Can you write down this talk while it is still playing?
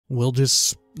we'll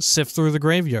just sift through the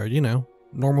graveyard, you know,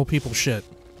 normal people shit.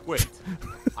 Wait,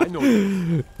 I know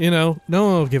you. You know, no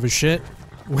one will give a shit.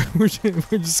 We're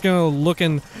just gonna look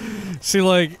and see,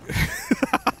 like,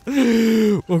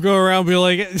 we'll go around and be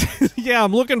like, yeah,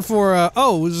 I'm looking for,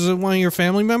 oh, is it one of your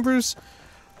family members?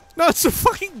 No, it's a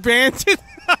fucking bandit.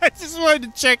 I just wanted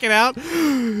to check it out.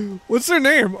 What's their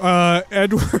name?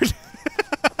 Edward.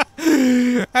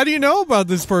 How do you know about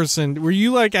this person? Were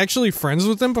you, like, actually friends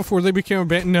with them before they became a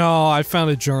bandit? No, I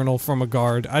found a journal from a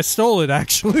guard. I stole it,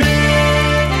 actually.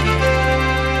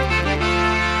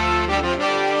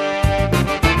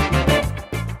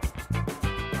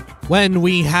 When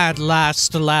we had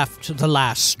last left the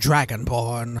last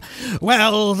Dragonborn,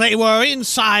 well, they were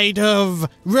inside of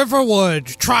Riverwood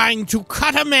trying to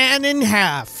cut a man in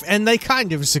half, and they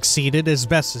kind of succeeded as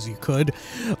best as you could.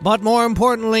 But more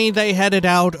importantly, they headed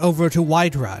out over to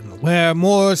Whiterun, where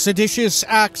more seditious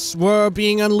acts were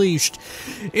being unleashed.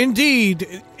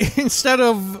 Indeed, instead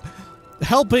of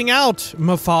helping out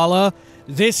Mephala,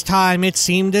 this time it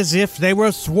seemed as if they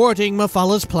were thwarting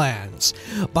Mephala's plans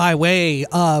by way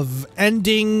of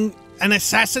ending an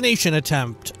assassination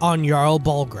attempt on Jarl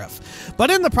Balgruuf.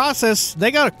 But in the process,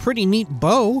 they got a pretty neat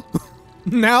bow.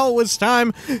 Now it was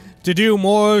time to do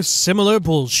more similar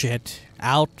bullshit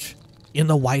out in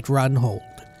the Whiterun Hold.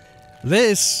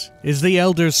 This is the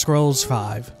Elder Scrolls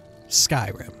V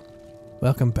Skyrim.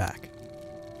 Welcome back.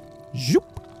 Zoop.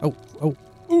 Oh,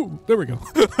 ooh, there we go.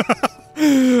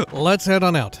 Let's head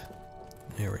on out.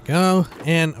 There we go.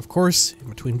 And, of course, in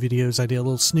between videos, I did a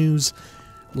little snooze,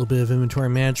 a little bit of inventory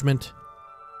management,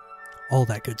 all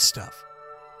that good stuff.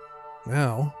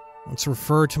 Now, let's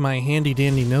refer to my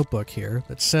handy-dandy notebook here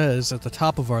that says at the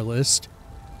top of our list,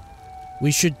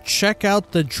 we should check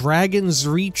out the Dragon's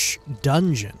Reach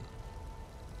dungeon.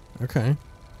 Okay.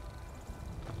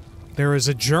 There is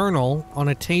a journal on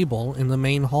a table in the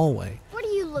main hallway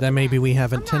that maybe we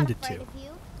haven't tended to.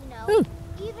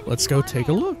 Let's go take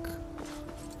a look.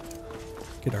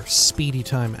 Get our speedy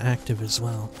time active as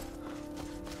well.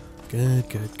 Good,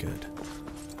 good, good.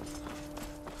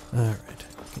 Alright.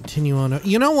 Continue on.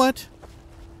 You know what?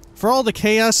 For all the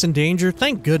chaos and danger,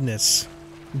 thank goodness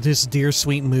this dear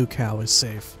sweet moo cow is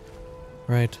safe.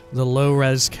 Right? The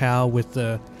low-res cow with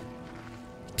the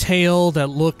tail that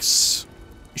looks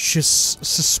just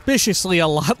suspiciously a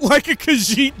lot like a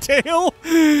Khajiit tail.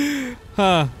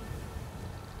 Huh.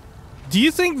 Do you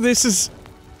think this is,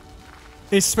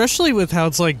 especially with how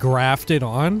it's like grafted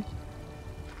on,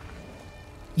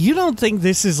 you don't think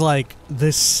this is like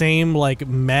the same like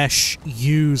mesh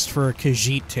used for a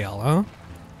Khajiit tail, huh?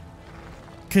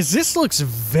 Because this looks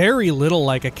very little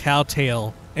like a cow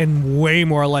tail and way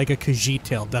more like a Khajiit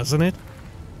tail, doesn't it?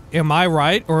 Am I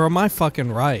right or am I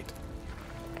fucking right?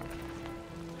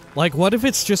 Like, what if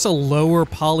it's just a lower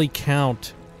poly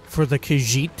count for the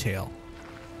Khajiit tail?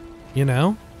 You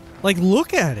know? Like,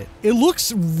 look at it. It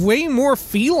looks way more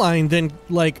feline than,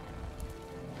 like,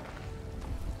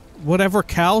 whatever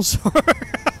cows are.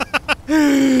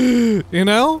 You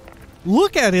know?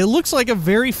 Look at it. It looks like a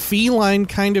very feline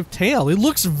kind of tail. It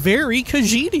looks very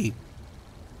Khajiit-y.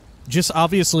 Just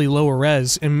obviously lower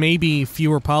res and maybe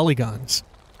fewer polygons.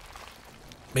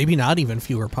 Maybe not even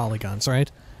fewer polygons, right?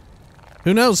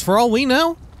 Who knows? For all we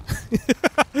know.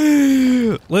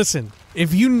 Listen.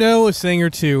 If you know a thing or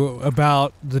two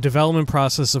about the development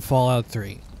process of Fallout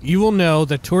 3, you will know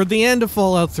that toward the end of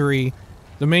Fallout 3,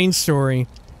 the main story,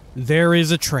 there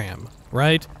is a tram,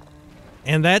 right?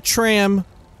 And that tram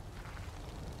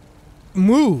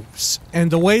moves.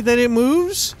 And the way that it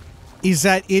moves is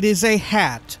that it is a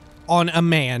hat on a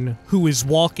man who is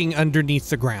walking underneath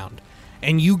the ground.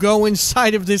 And you go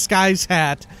inside of this guy's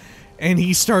hat, and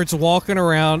he starts walking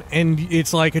around, and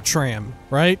it's like a tram,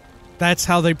 right? That's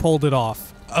how they pulled it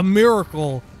off. A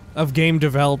miracle of game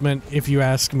development, if you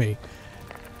ask me.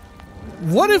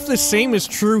 What if the same is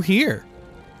true here?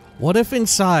 What if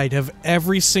inside of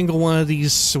every single one of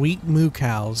these sweet moo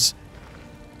cows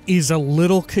is a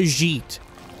little Khajiit?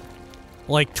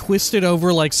 Like, twisted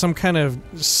over like some kind of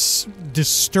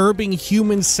disturbing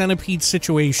human centipede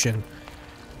situation.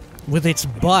 With its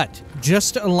butt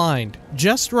just aligned,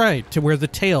 just right to where the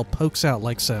tail pokes out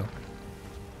like so.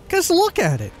 Because look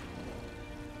at it.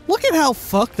 Look at how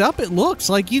fucked up it looks.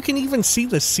 Like, you can even see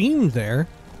the seam there.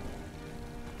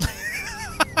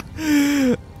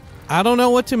 I don't know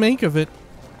what to make of it.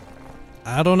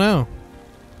 I don't know.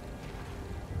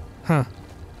 Huh.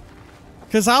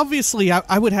 Because obviously,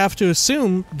 I would have to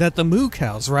assume that the moo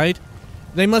cows, right?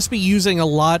 They must be using a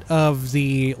lot of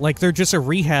the... Like, they're just a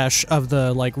rehash of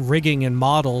the, like, rigging and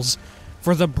models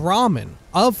for the Brahmin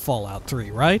of Fallout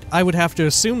 3, right? I would have to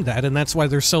assume that, and that's why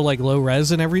they're so, like,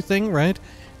 low-res and everything, right?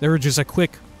 They were just a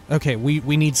quick, okay,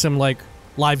 we need some, like,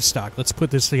 livestock. Let's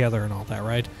put this together and all that,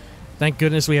 right? Thank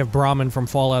goodness we have Brahmin from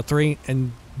Fallout 3,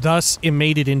 and thus it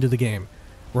made it into the game,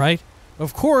 right?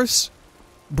 Of course,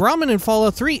 Brahmin in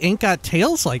Fallout 3 ain't got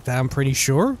tails like that, I'm pretty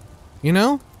sure. You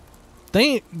know?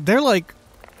 They're like...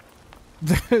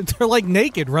 They're like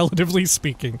naked, relatively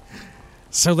speaking.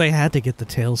 So they had to get the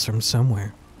tails from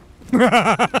somewhere.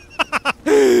 I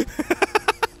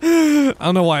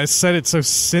don't know why I said it so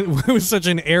with such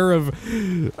an air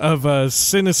of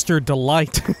sinister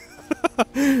delight.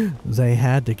 They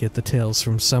had to get the tails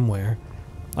from somewhere.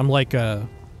 I'm like the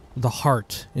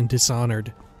heart in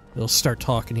Dishonored. They'll start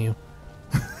talking to you.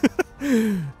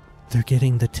 They're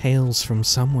getting the tails from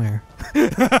somewhere.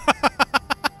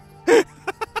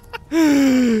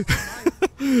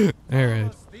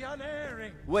 Alright.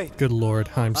 Wait. Good lord,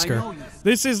 Heimskar.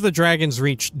 This is the Dragon's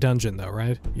Reach dungeon though,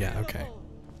 right? Yeah, okay.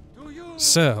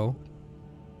 So,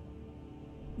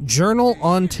 journal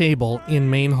on table in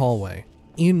main hallway.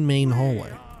 In main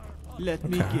hallway. Let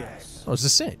me guess. Oh, is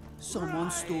this it?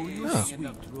 Someone stole your sweet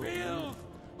roll.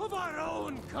 Of our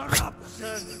own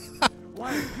corruption.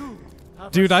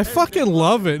 Dude, I fucking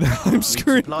love it. I'm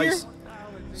screwed here.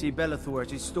 See Bellathor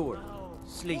at his store.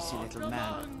 Sleazy little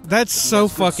man. That's so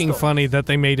fucking funny that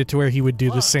they made it to where he would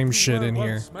do the same shit in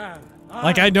here.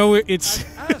 Like, I know it's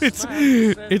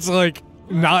like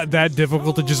not that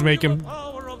difficult to just make him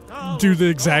do the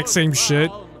exact same shit,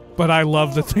 but I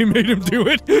love that they made him do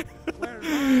it.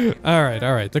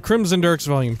 Alright. The Crimson Dirks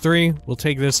Volume 3. We'll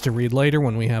take this to read later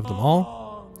when we have them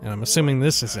all. And I'm assuming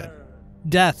this is it.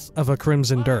 Death of a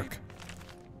Crimson Dirk.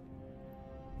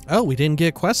 Oh, we didn't get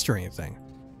a quest or anything.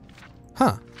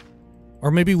 Huh.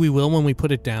 Or maybe we will when we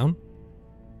put it down?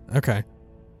 Okay.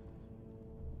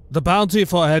 The bounty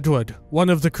for Edward, one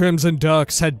of the Crimson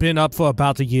Dirks, had been up for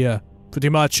about a year. Pretty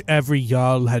much every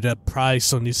Jarl had a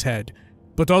price on his head,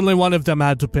 but only one of them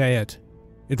had to pay it.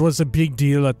 It was a big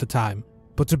deal at the time,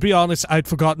 but to be honest, I'd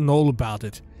forgotten all about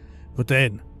it. But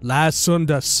then, last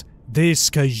Sundas, this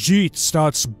Khajiit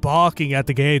starts barking at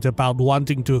the gate about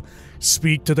wanting to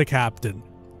speak to the captain.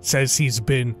 Says he's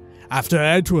been after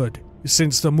Edward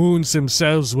since the moons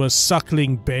themselves were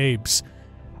suckling babes.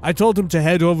 I told him to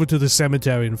head over to the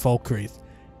cemetery in Falkreath.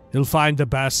 He'll find the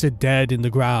bastard dead in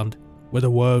the ground, where the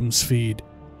worms feed.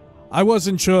 I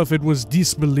wasn't sure if it was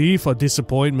disbelief or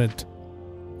disappointment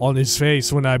on his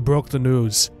face when I broke the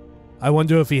news. I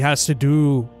wonder if it has to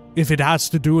do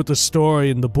with the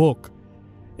story in the book.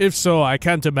 If so, I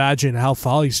can't imagine how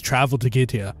far he's traveled to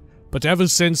get here. But ever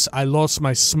since I lost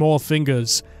my small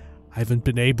fingers, I haven't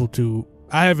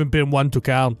been one to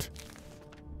count.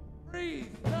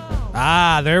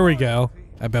 Ah, there we go.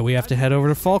 I bet we have to head over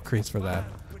to Falkreath for that.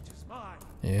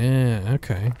 Yeah,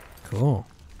 okay. Cool.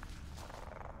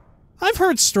 I've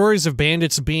heard stories of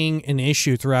bandits being an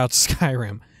issue throughout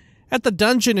Skyrim. At the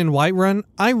dungeon in Whiterun,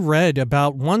 I read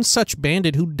about one such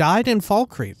bandit who died in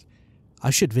Falkreath.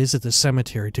 I should visit the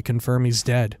cemetery to confirm he's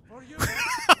dead.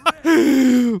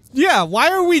 Yeah,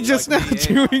 why are we just now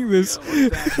doing this?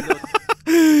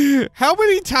 How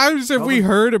many times have we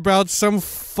heard about some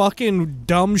fucking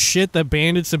dumb shit that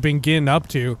bandits have been getting up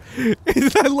to?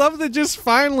 I love that just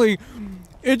finally,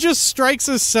 it just strikes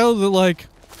us so that, like,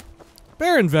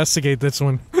 better investigate this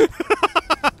one.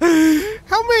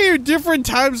 How many different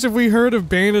times have we heard of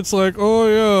bandits like, oh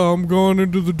yeah, I'm going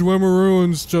into the Dwemer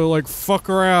Ruins to, like, fuck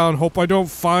around, hope I don't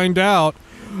find out.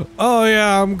 Oh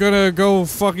yeah, I'm gonna go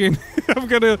fucking, I'm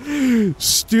gonna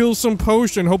steal some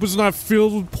potion, hope it's not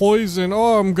filled with poison.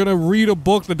 Oh, I'm gonna read a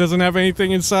book that doesn't have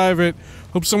anything inside of it.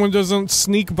 Hope someone doesn't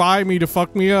sneak by me to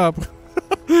fuck me up.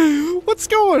 What's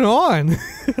going on?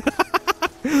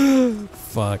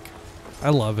 Fuck. I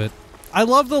love it. I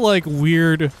love the, like,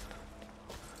 weird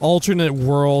alternate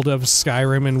world of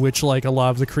Skyrim in which, like, a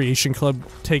lot of the Creation Club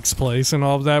takes place and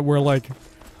all of that, where, like,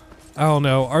 I don't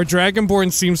know, our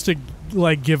Dragonborn seems to,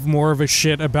 like, give more of a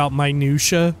shit about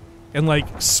minutia and,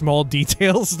 like, small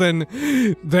details than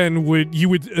you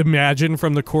would imagine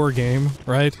from the core game,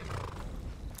 right?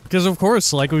 Because, of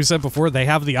course, like we said before, they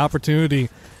have the opportunity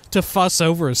to fuss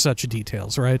over such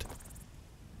details, right?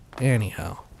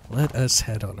 Anyhow, let us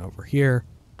head on over here.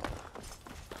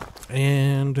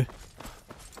 And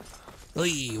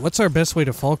what's our best way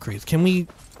to Falkreath? Can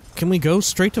we go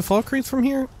straight to Falkreath from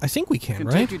here? I think we can,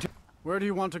 right? Where do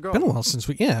you want to go? Been a while since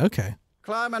we. Yeah, okay.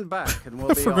 Climb and back, and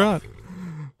we'll I be forgot. off.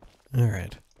 All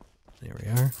right, there we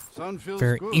are. Sun feels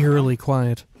Very good, eerily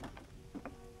quiet.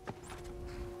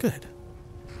 Good.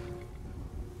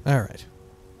 All right.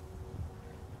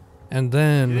 And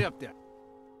then Get up there.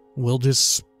 we'll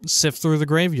just sift through the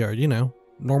graveyard. You know,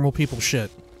 normal people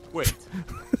shit. Wait,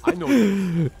 I know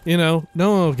you. You know,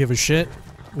 no one will give a shit.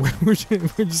 We're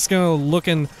just gonna look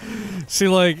and see,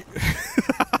 like,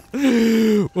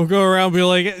 we'll go around and be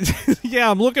like, yeah,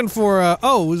 I'm looking for,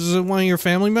 oh, is it one of your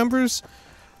family members?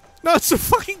 No, it's a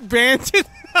fucking bandit.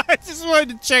 I just wanted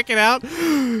to check it out.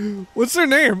 What's their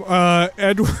name?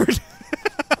 Edward.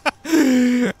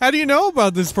 How do you know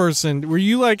about this person? Were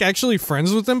you, like, actually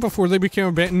friends with them before they became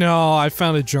a bandit? No, I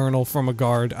found a journal from a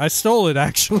guard. I stole it,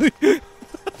 actually.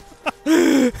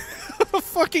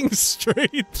 Fucking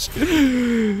strange.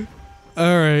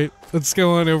 Alright, let's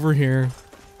go on over here.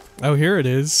 Oh, here it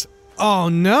is. Oh,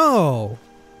 no!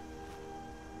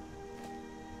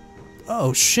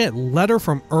 Oh, shit. Letter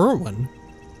from Erwin.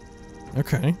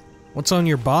 Okay. What's on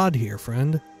your bod here,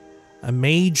 friend? A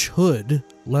mage hood,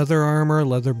 leather armor,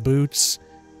 leather boots,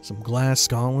 some glass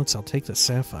gauntlets. I'll take the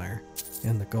sapphire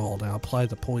and the gold. I'll apply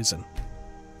the poison.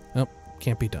 Oh,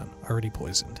 can't be done. Already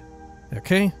poisoned.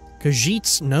 Okay.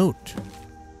 Khajiit's note.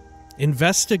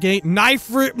 Investigate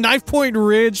knife point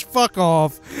ridge. Fuck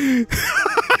off. How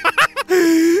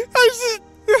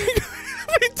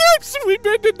many times have we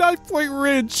been to Knife Point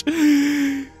Ridge?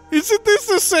 Isn't this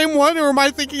the same one, or am I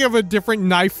thinking of a different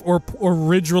knife or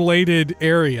ridge-related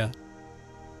area?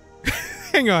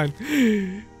 Hang on.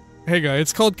 Hang on,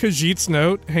 it's called Khajiit's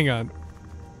Note. Hang on.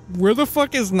 Where the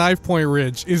fuck is Knife Point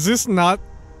Ridge? Is this not...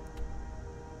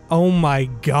 Oh my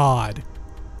god.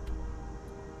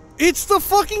 It's the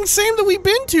fucking same that we've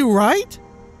been to, right?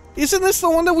 Isn't this the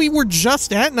one that we were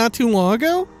just at not too long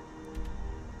ago?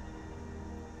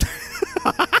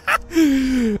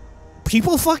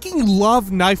 People fucking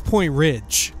love Knife Point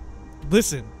Ridge.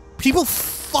 Listen, people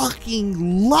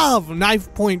fucking love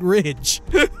Knife Point Ridge.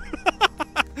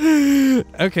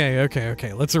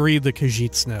 Okay. Let's read the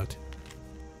Khajiit's note.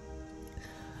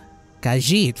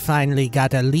 Khajiit finally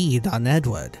got a lead on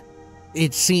Edward.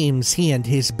 It seems he and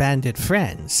his bandit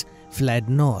friends fled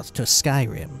north to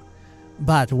Skyrim.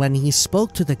 But when he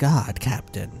spoke to the guard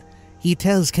captain, he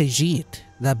tells Khajiit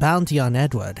the bounty on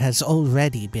Edward has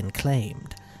already been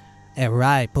claimed. A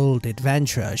ripe old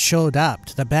adventurer showed up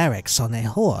to the barracks on a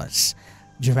horse,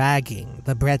 dragging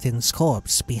the Breton's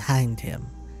corpse behind him.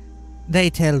 They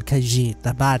tell Khajiit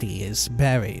the body is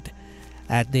buried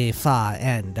at the far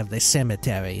end of the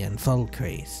cemetery in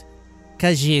Falkreath.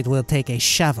 Khajiit will take a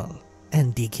shovel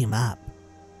and dig him up.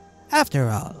 After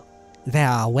all, there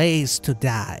are ways to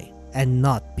die and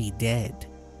not be dead.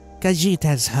 Khajiit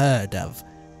has heard of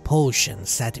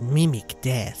potions that mimic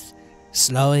death,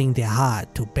 slowing the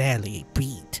heart to barely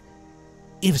beat.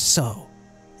 If so,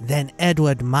 then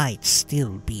Edward might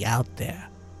still be out there.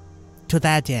 To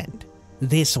that end,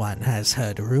 this one has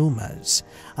heard rumors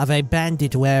of a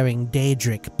bandit wearing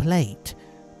Daedric plate,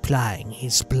 plying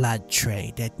his blood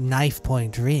trade at Knife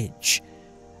Point Ridge.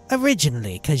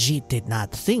 Originally, Khajiit did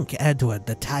not think Edward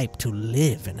the type to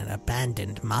live in an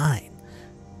abandoned mine,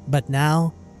 but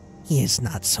now he is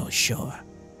not so sure.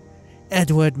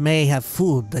 Edward may have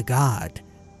fooled the guard,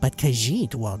 but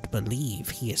Khajiit won't believe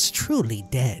he is truly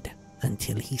dead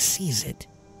until he sees it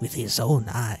with his own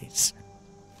eyes.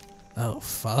 Oh,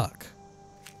 fuck.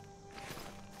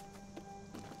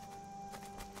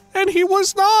 And he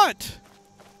was not!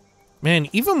 Man,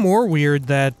 even more weird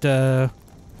that,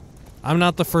 I'm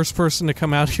not the first person to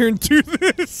come out here and do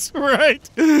this, right?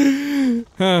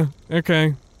 Huh,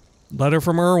 okay. Letter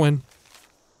from Erwin.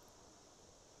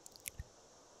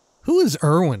 Who is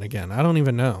Erwin again? I don't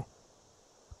even know.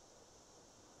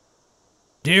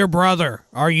 Dear brother,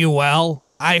 are you well?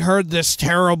 I heard this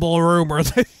terrible rumor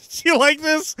that... You like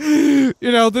this? You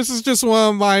know, this is just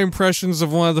one of my impressions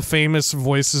of one of the famous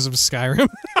voices of Skyrim.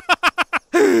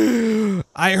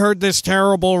 I heard this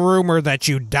terrible rumor that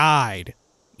you died.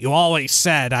 You always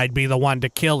said I'd be the one to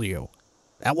kill you.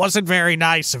 That wasn't very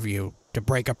nice of you, to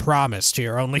break a promise to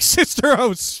your only sister.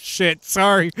 Oh, shit,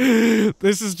 sorry.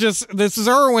 This is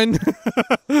Erwin.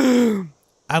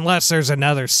 Unless there's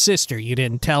another sister you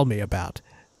didn't tell me about.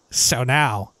 So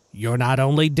now, you're not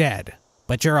only dead,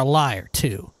 but you're a liar,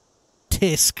 too.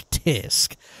 Tisk,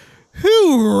 tisk.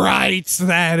 Who writes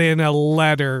that in a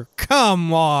letter?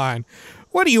 Come on.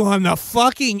 What are you, on the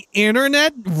fucking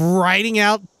internet writing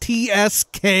out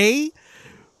TSK?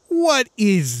 What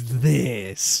is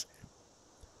this?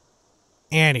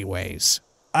 Anyways,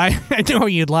 I know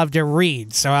you'd love to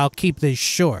read, so I'll keep this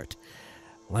short.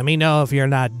 Let me know if you're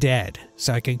not dead,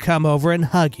 so I can come over and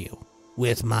hug you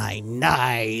with my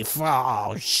knife.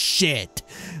 Oh, shit.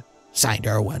 Signed,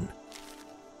 Erwin.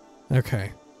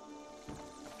 Okay.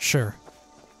 Sure.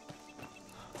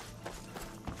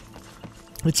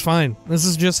 It's fine. This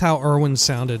is just how Erwin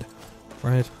sounded,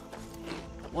 right?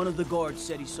 One of the guards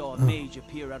said he saw a mage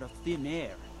appear out of thin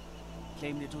air.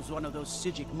 Claimed it was one of those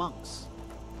Sijic monks.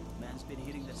 Man's been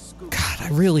hitting the scoop. God, I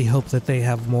really hope that they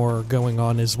have more going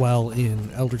on as well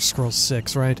in Elder Scrolls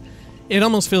 6, right? It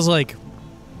almost feels like...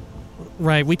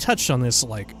 Right, we touched on this,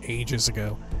 like, ages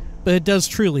ago. But it does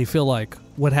truly feel like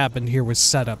what happened here was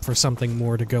set up for something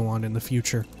more to go on in the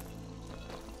future.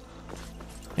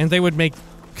 And they would make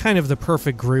kind of the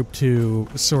perfect group to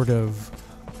sort of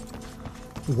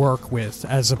work with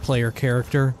as a player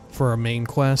character for a main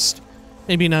quest.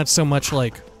 Maybe not so much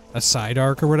like a side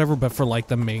arc or whatever, but for like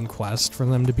the main quest for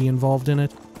them to be involved in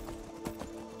it.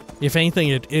 If anything,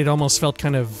 it almost felt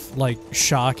kind of like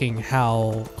shocking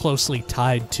how closely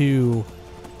tied to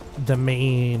the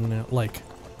main like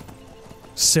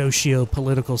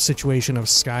socio-political situation of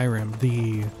Skyrim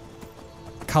the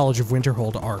College of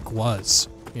Winterhold arc was,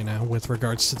 you know, with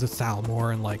regards to the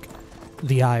Thalmor and like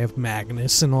the Eye of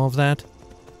Magnus and all of that.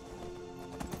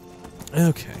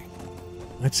 Okay,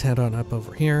 let's head on up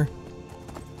over here.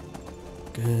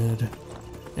 Good.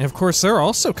 And of course, they're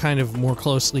also kind of more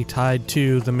closely tied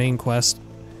to the main quest,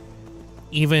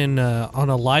 even on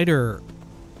a lighter,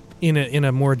 in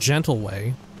a more gentle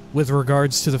way, with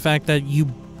regards to the fact that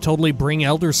you totally bring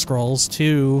Elder Scrolls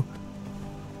to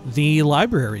the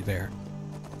library there.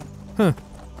 Huh.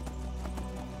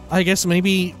 I guess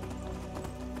maybe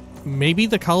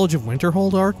the College of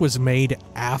Winterhold arc was made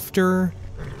after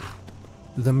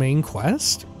the main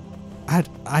quest?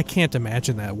 I can't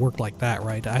imagine that it worked like that,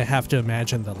 right? I have to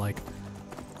imagine that, like,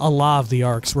 a lot of the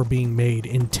arcs were being made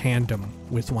in tandem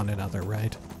with one another,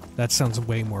 right? That sounds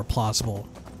way more plausible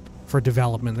for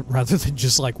development rather than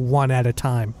just, like, one at a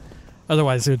time.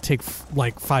 Otherwise, it would take,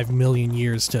 like, 5 million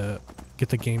years to get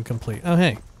the game complete. Oh,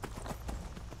 hey.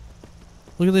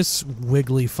 Look at this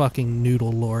wiggly fucking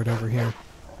noodle lord over here.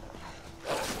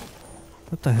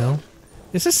 What the hell?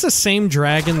 Is this the same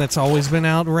dragon that's always been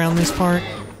out around this part?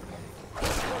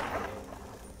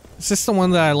 Is this the one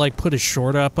that I, like, put a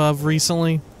short up of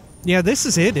recently? Yeah, this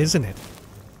is it, isn't it?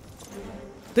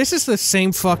 This is the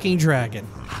same fucking dragon.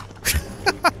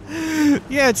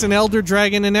 Yeah, it's an elder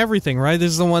dragon and everything, right?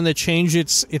 This is the one that changed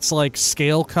its like,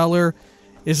 scale color.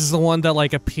 This is the one that,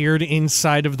 like, appeared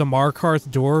inside of the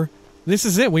Markarth door. This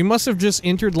is it. We must have just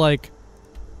entered, like...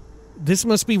 This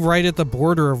must be right at the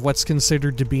border of what's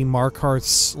considered to be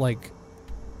Markarth's, like...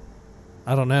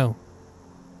 I don't know.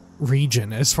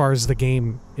 Region, as far as the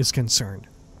game is concerned.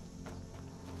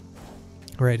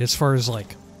 Right, as far as,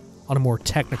 like, on a more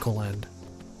technical end.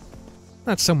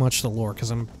 Not so much the lore,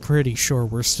 because I'm pretty sure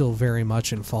we're still very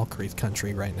much in Falkreath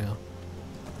country right now.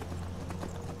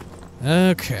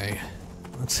 Okay.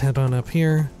 Let's head on up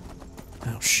here.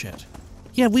 Oh, shit.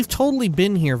 Yeah, we've totally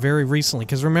been here very recently,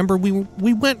 because remember,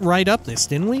 we went right up this,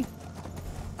 didn't we?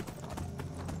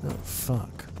 Oh,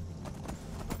 fuck.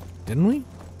 Didn't we?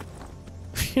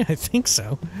 Yeah, I think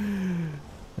so.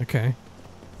 Okay.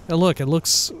 Oh, look, it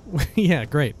looks... yeah,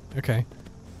 great. Okay.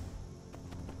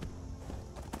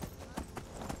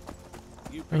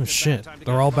 Oh, shit.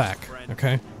 They're all back.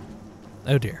 Okay.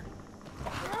 Oh, dear.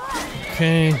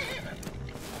 Okay.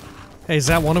 Hey, is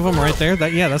that one of them right there?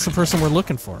 Yeah, that's the person we're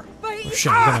looking for. Oh,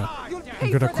 shit,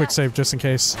 I'm gonna quick save just in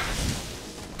case.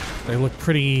 They look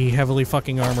pretty heavily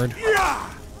fucking armored.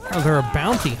 Oh, they're a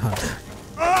bounty hunter.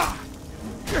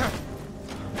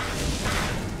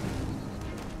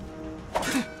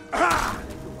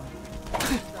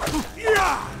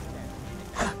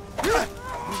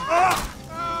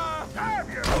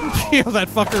 Yo, that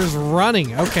fucker's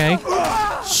running. Okay.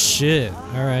 Shit.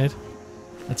 Alright.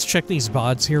 Let's check these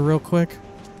bods here real quick.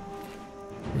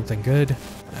 Anything good?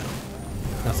 No.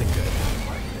 Nothing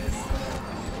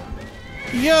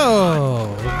good.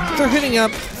 Yo! They're hitting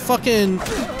up fucking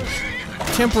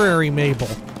temporary Mabel.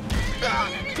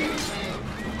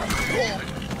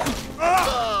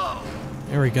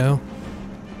 There we go.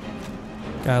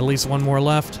 Got at least one more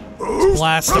left. Let's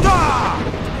blast him.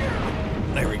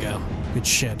 There we go. Good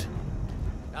shit.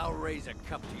 I'll raise a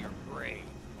cup to your grave.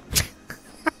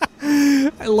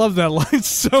 I love that line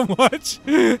so much.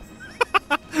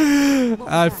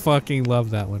 I fucking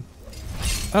love that one.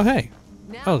 Oh, hey.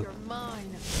 Oh.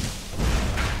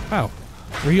 Wow.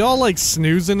 Were you all like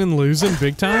snoozing and losing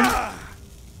big time?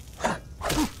 I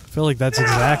feel like that's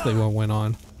exactly what went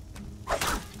on.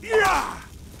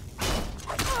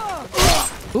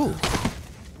 Ooh.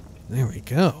 There we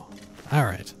go.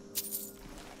 Alright.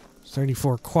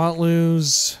 34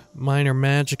 Quatlus. Minor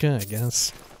Magicka, I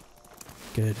guess.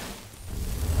 Good.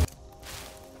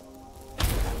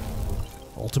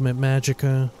 Ultimate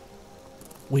Magicka.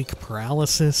 Weak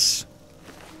Paralysis.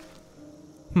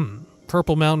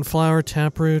 Purple Mountain Flower,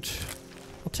 Taproot.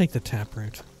 I'll take the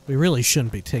Taproot. We really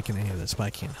shouldn't be taking any of this, but I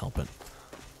can't help it.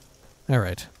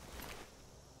 Alright.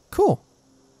 Cool.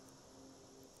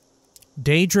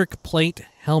 Daedric plate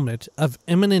helmet of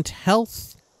eminent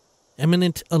health,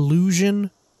 eminent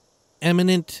illusion,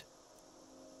 eminent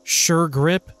sure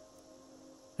grip,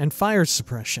 and fire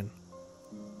suppression.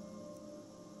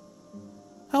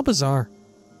 How bizarre.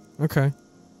 Okay.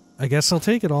 I guess I'll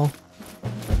take it all.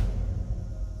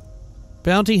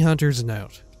 Bounty Hunter's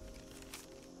Note.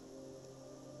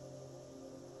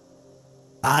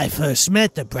 I first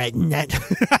met the Breton at...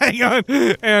 Hang on.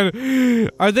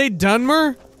 And are they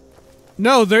Dunmer?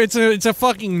 No, it's a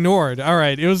fucking Nord.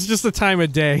 Alright, it was just the time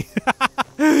of day.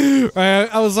 I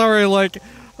was already like...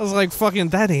 I was like, fucking,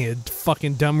 that ain't a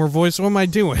fucking Dunmer voice. What am I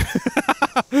doing?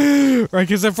 Right,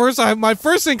 because at first, my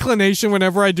first inclination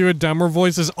whenever I do a Dunmer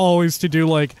voice is always to do,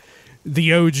 like,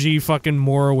 the OG fucking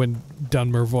Morrowind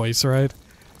Dunmer voice, right?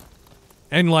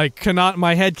 And, like,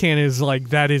 my headcanon is, like,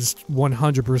 that is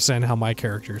 100% how my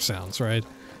character sounds, right?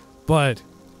 But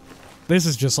this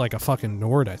is just like a fucking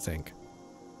Nord, I think.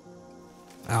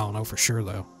 I don't know for sure,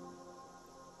 though.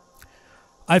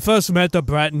 I first met the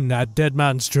Breton at Dead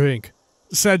Man's Drink.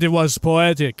 Said it was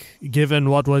poetic, given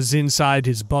what was inside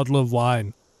his bottle of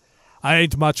wine. I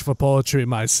ain't much for poetry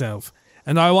myself,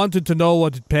 and I wanted to know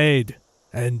what it paid.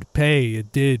 And pay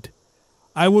it did.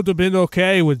 I would have been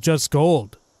okay with just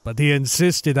gold, but he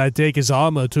insisted I take his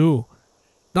armor too.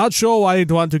 Not sure why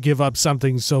he'd want to give up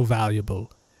something so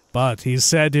valuable, but he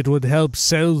said it would help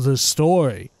sell the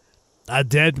story. A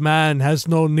dead man has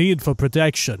no need for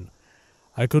protection.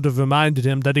 I could have reminded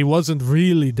him that he wasn't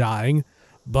really dying,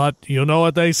 but you know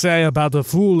what they say about a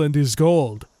fool and his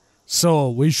gold. So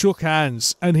we shook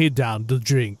hands and he downed the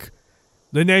drink.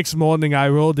 The next morning I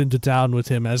rode into town with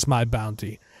him as my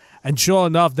bounty, and sure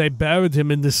enough they buried him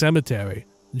in the cemetery,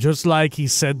 just like he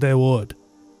said they would.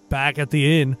 Back at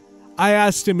the inn, I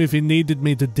asked him if he needed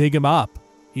me to dig him up.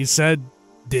 He said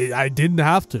I didn't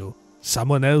have to.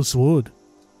 Someone else would.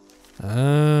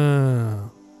 Ah.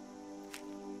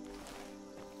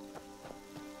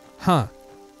 Huh.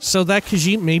 So that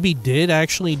Khajiit maybe did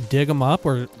actually dig him up,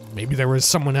 or maybe there was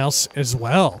someone else as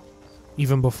well,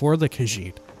 even before the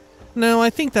Khajiit. No, I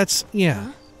think that's,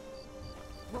 yeah.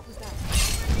 What was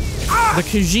that? The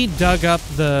Khajiit dug up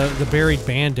the buried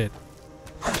bandit,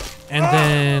 and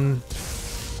then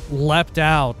leapt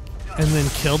out, and then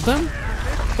killed them?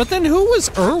 But then who was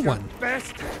Erwin?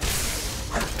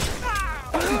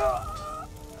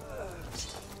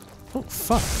 Oh,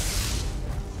 fuck.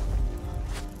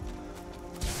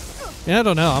 Yeah, I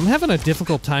don't know. I'm having a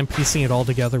difficult time piecing it all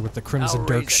together with the Crimson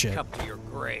Dirks shit.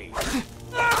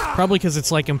 Probably because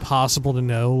it's, like, impossible to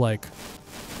know, like,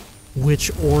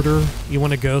 which order you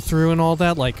want to go through and all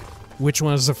that. Like, which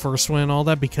one is the first one and all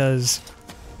that, because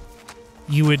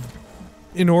you would,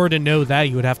 in order to know that,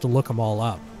 you would have to look them all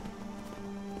up.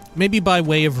 Maybe by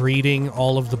way of reading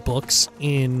all of the books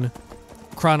in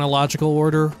chronological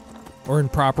order, or in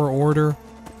proper order,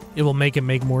 it will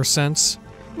make more sense.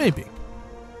 Maybe.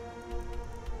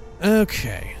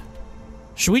 Okay.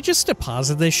 Should we just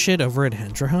deposit this shit over at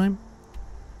Hendrheim?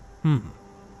 I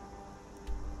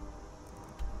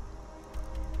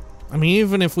mean,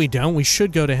 even if we don't, we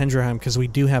should go to Hendrheim because we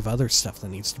do have other stuff that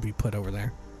needs to be put over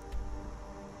there.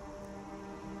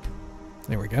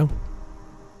 There we go.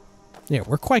 Yeah,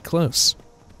 we're quite close.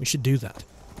 We should do that.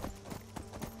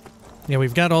 Yeah,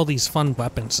 we've got all these fun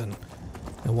weapons and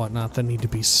whatnot that need to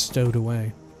be stowed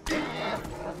away.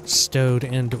 Stowed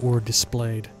and or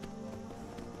displayed.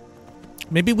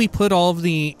 Maybe we put all of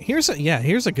the... here's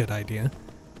a good idea.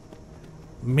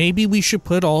 Maybe we should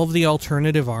put all of the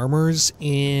alternative armors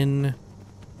in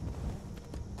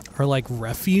our, like,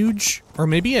 refuge? Or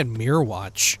maybe at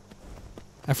Mirrorwatch.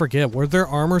 I forget. Were there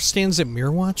armor stands at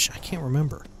Mirrorwatch? I can't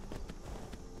remember.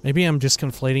 Maybe I'm just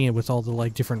conflating it with all the,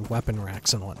 like, different weapon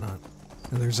racks and whatnot.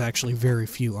 And there's actually very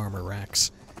few armor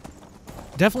racks.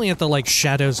 Definitely at the, like,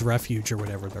 Shadows Refuge or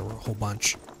whatever, there were a whole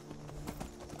bunch.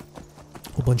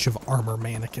 Whole bunch of armor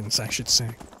mannequins, I should say.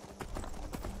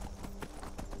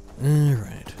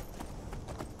 Alright.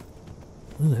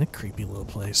 Ooh, that creepy little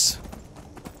place.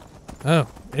 Oh,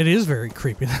 it is very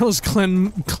creepy. That was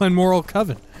Glenmoral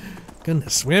Coven.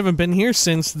 Goodness, we haven't been here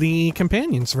since the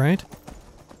Companions, right?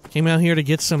 Came out here to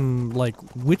get some, like,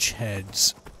 witch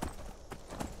heads.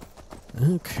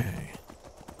 Okay.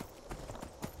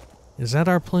 Is that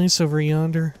our place over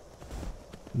yonder?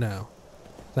 No.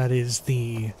 That is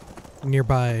the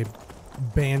nearby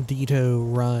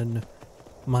Bandito-run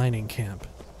mining camp.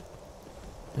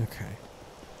 Okay.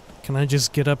 Can I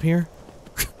just get up here?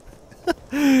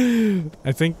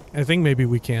 I think maybe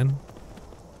we can.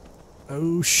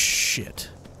 Oh shit.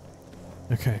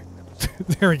 Okay.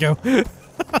 There we go.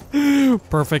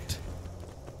 Perfect.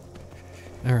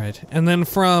 Alright. And then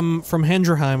from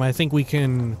Hendrheim, I think we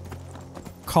can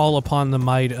call upon the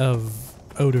might of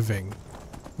Odoving,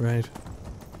 right?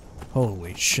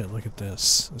 Holy shit, look at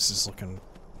this. This is looking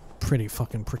pretty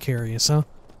fucking precarious, huh?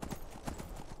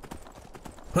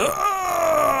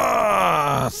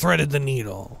 Ah! Threaded the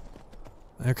needle.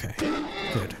 Okay,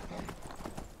 good.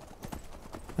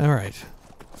 Alright.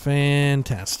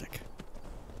 Fantastic.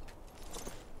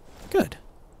 Good.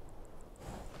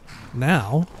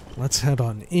 Now, let's head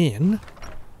on in.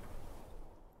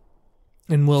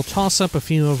 And we'll toss up a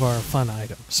few of our fun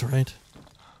items, right?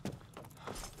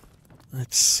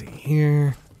 Let's see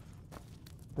here.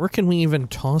 Where can we even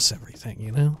toss everything,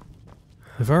 you know?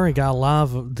 We've already got a lot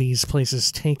of these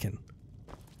places taken.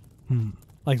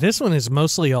 Like, this one is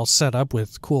mostly all set up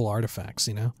with cool artifacts,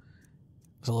 you know?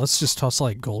 So let's just toss,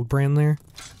 like, gold brand there.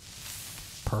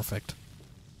 Perfect.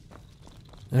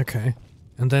 Okay.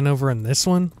 And then over in this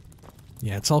one?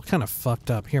 Yeah, it's all kind of fucked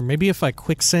up. Here, maybe if I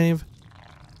quick save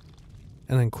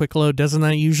and then quick load, doesn't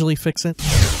that usually fix it?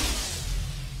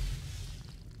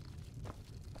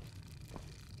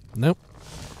 Nope.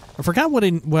 I forgot what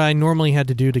I normally had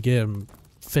to do to get them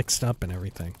fixed up and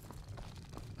everything.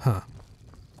 Huh.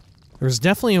 There's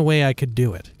definitely a way I could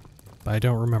do it, but I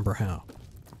don't remember how.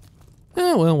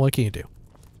 Oh, well, what can you do?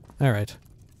 Alright.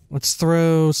 Let's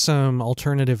throw some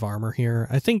alternative armor here.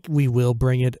 I think we will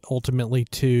bring it ultimately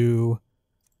to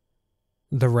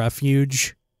the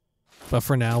refuge, but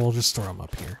for now we'll just throw them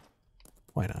up here.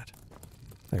 Why not?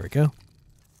 There we go.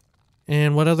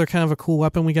 And what other kind of a cool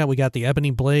weapon we got? We got the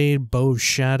Ebony Blade, Bow of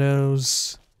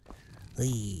Shadows.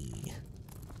 Eee.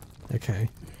 Okay.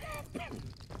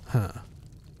 Huh.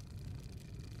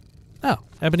 Oh,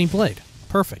 Ebony Blade.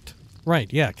 Perfect.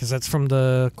 Right, yeah, because that's from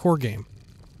the core game.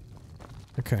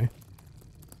 Okay.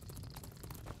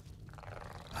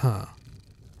 Huh.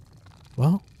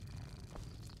 Well,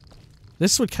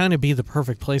 this would kind of be the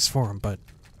perfect place for him, but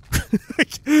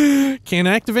can't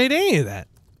activate any of that.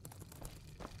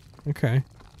 Okay.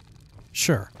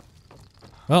 Sure.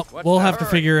 Well, we'll have to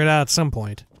figure it out at some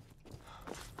point.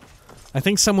 I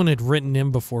think someone had written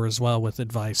in before as well with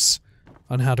advice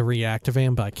on how to reactivate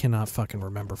him, but I cannot fucking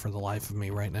remember for the life of me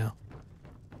right now.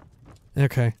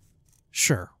 Okay.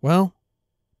 Sure. Well,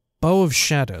 Bow of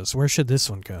Shadows. Where should this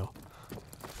one go?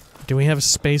 Do we have a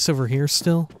space over here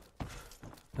still?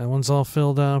 That one's all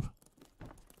filled up.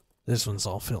 This one's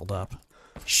all filled up.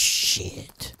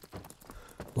 Shit.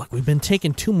 Look, we've been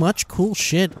taking too much cool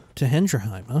shit to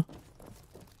Hendrheim, huh?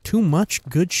 Too much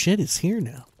good shit is here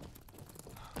now.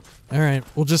 Alright,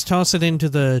 we'll just toss it into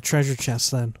the treasure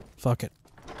chest then. Fuck it.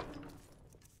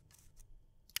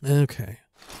 Okay.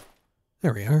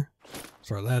 There we are.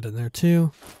 Throw that in there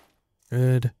too.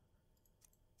 Good.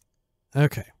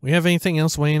 Okay. We have anything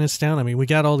else weighing us down? I mean, we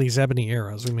got all these ebony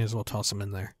arrows. We may as well toss them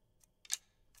in there.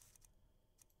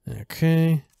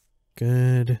 Okay.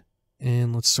 Good.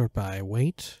 And let's sort by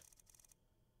weight.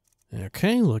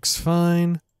 Okay, looks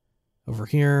fine. Over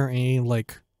here, any,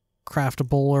 like,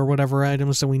 craftable or whatever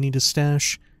items that we need to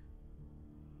stash.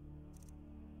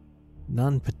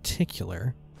 None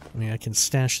particular. I mean, I can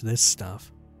stash this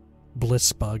stuff.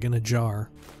 Bliss bug in a jar.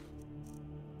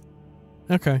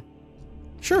 Okay.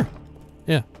 Sure.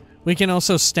 Yeah. We can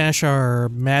also stash our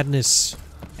madness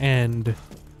and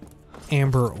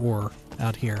amber ore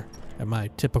out here at my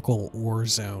typical ore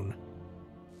zone.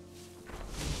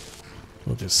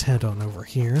 We'll just head on over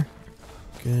here.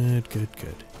 Good, good,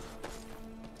 good.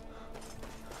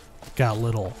 Got a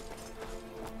little,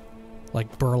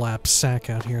 like, burlap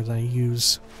sack out here that I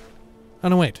use. Oh,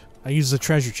 no, wait. I use the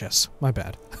treasure chest. My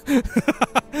bad.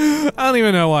 I don't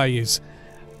even know what I use.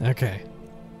 Okay.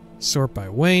 Sort by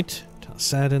weight.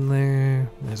 Toss that in there.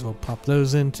 May as well pop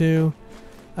those in, too.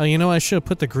 Oh, you know, I should have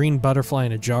put the green butterfly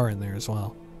in a jar in there as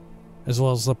well. As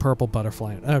well as the purple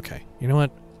butterfly. Okay. You know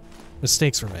what?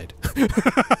 Mistakes were made.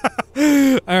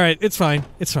 Alright, it's fine.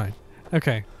 It's fine.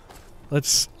 Okay.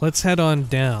 Let's head on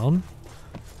down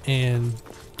and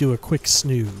do a quick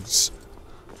snooze.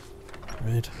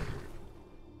 Right.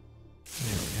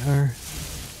 There we are.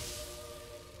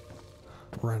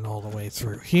 Run all the way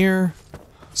through here.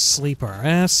 Sleep our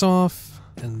ass off.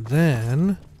 And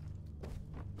then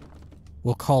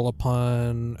we'll call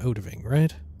upon Odoving,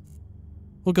 right?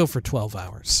 We'll go for 12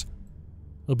 hours.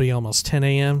 It'll be almost 10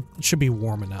 a.m. It should be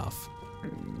warm enough.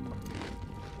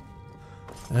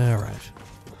 Alright.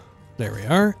 There we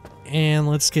are. And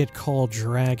let's get Call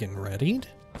Dragon readied.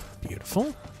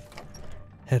 Beautiful.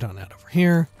 Head on out over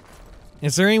here.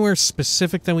 Is there anywhere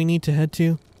specific that we need to head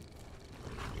to?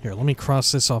 Here, let me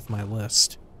cross this off my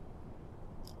list.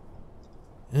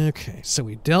 Okay, so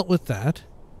we dealt with that.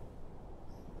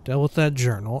 Dealt with that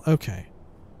journal. Okay.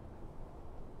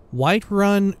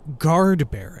 Whiterun Guard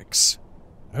Barracks.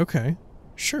 Okay.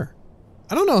 Sure.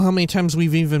 I don't know how many times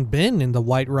we've even been in the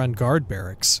Whiterun guard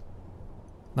barracks.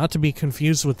 Not to be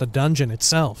confused with the dungeon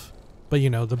itself. But you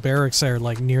know, the barracks are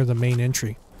like near the main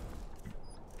entry.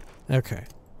 Okay.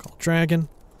 Call dragon.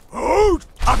 Out!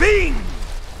 Abing!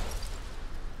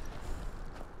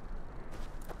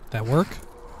 That work?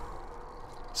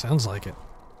 Sounds like it.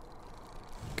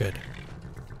 Good.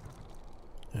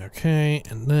 Okay,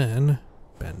 and then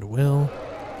bend will.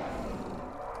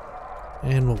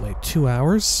 And we'll wait 2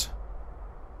 hours.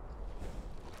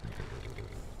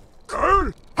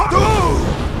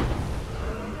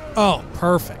 Oh,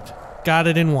 perfect. Got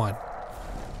it in one.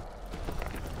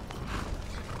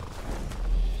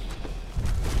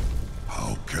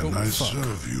 How can I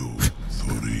serve you,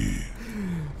 Thuri?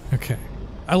 Okay.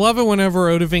 I love it whenever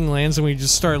Odoving lands and we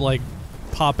just start, like,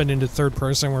 popping into third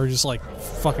person. We're just, like,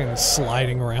 fucking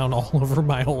sliding around all over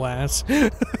my whole ass.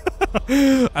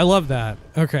 I love that.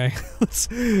 Okay.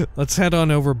 Let's head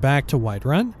on over back to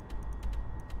Whiterun.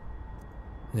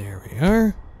 There we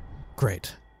are.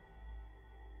 Great.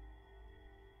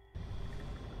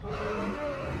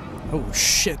 Oh,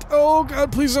 shit. Oh,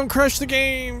 God, please don't crash the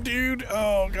game, dude.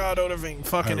 Oh, God, Odoving.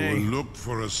 Fucking I A. will look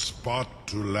for a spot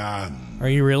to land. Are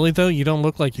you really, though? You don't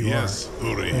look like you Yes, are.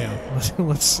 Thuri. Yeah,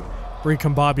 let's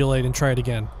recombobulate and try it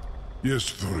again. Yes,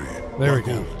 Thuri. There we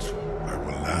go. I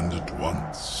will land at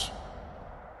once.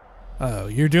 Oh,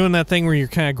 you're doing that thing where you're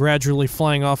kind of gradually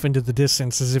flying off into the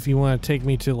distance as if you want to take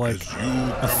me to, like, As you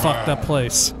a fucked up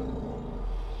place.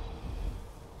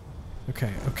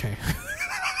 Okay, okay.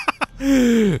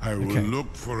 I will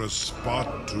look for a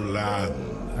spot to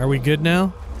land. Are we good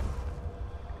now?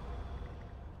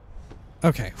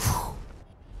 Okay.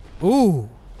 Ooh.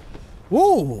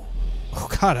 Ooh. Oh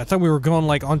god, I thought we were going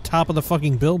like on top of the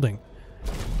fucking building.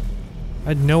 I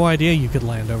had no idea you could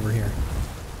land over here.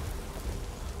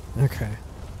 Okay.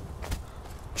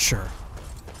 Sure.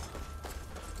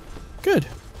 Good.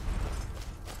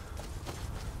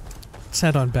 Let's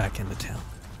head on back into town.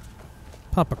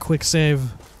 Pop a quick save,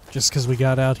 just because we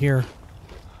got out here.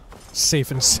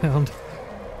 Safe and sound.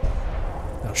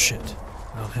 Oh shit.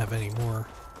 I don't have any more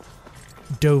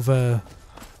Dova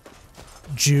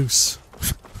juice.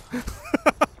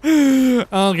 I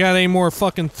don't got any more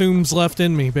fucking thumes left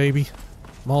in me, baby.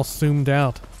 I'm all thumed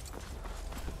out.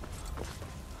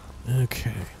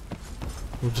 Okay.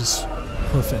 We'll just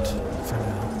hoof it for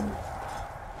now.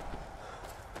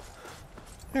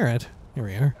 Alright, here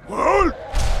we are.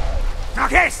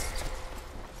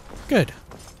 Good.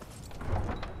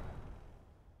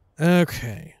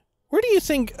 Okay. Where do you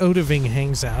think Odoving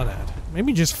hangs out at?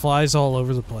 Maybe just flies all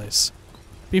over the place.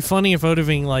 Be funny if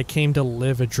Odoving, like, came to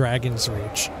live at Dragon's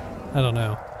Reach. I don't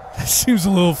know. That seems a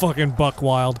little fucking buck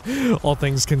wild, all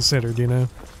things considered, you know?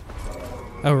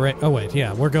 Oh, right. Oh, wait,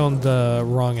 yeah, we're going the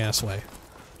wrong-ass way.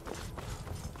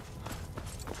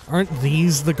 Aren't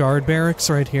these the guard barracks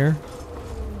right here?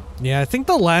 Yeah, I think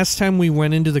the last time we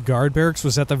went into the guard barracks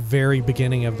was at the very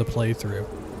beginning of the playthrough.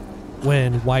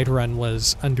 When Whiterun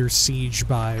was under siege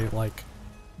by, like,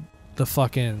 the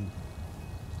fucking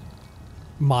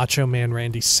Macho Man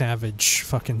Randy Savage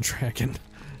fucking dragon.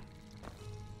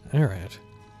 Alright.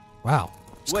 Wow.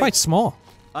 It's quite small.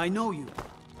 I know you.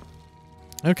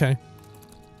 Okay.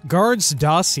 Guard's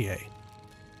dossier.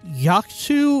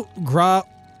 Yaktu Gra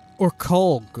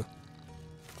Orkolg.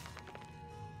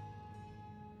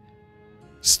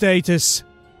 Status.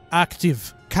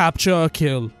 Active. Capture or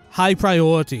kill. High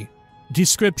priority.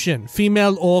 Description.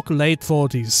 Female orc late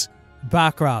 40s.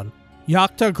 Background.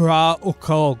 Yakta Gra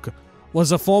Orkolg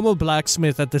was a former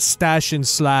blacksmith at the Stash and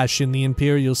Slash in the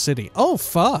Imperial City. Oh,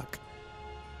 fuck.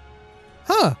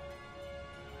 Huh.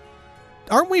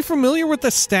 Aren't we familiar with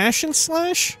the Stash and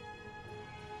Slash?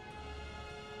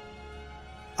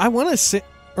 I want to say...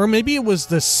 Or maybe it was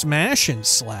the Smash and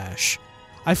Slash.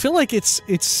 I feel like it's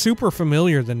super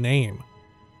familiar, the name.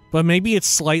 But maybe it's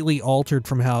slightly altered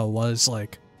from how it was,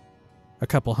 like, a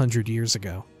couple hundred years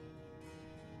ago.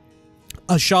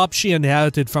 A shop she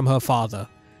inherited from her father.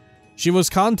 She was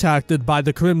contacted by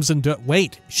the Crimson Dirks.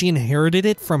 Wait, she inherited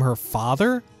it from her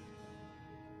father?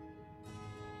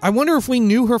 I wonder if we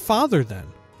knew her father then.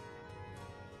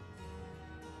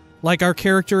 Like our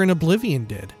character in Oblivion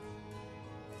did.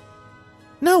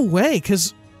 No way,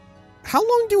 because how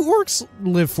long do orcs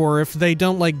live for if they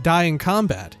don't, like, die in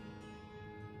combat?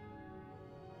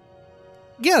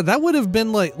 Yeah, that would have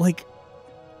been like,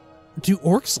 do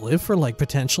orcs live for, like,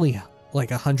 potentially, like,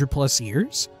 100+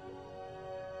 years?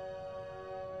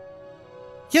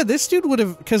 Yeah, this dude would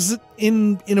have, because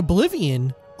in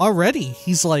Oblivion, already,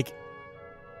 he's, like,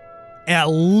 at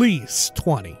least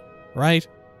 20, right?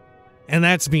 And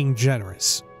that's being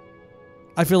generous.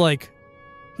 I feel like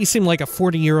He seemed like a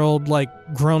 40-year-old,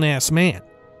 like, grown-ass man.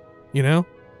 You know?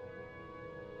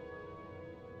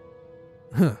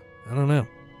 Huh. I don't know.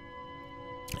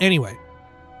 Anyway.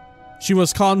 She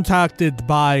was contacted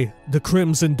by the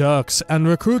Crimson Dirks and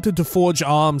recruited to forge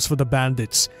arms for the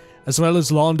bandits, as well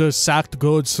as launder sacked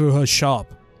goods through her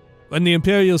shop. When the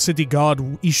Imperial City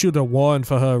Guard issued a warrant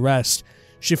for her arrest,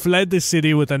 she fled the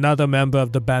city with another member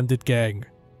of the bandit gang.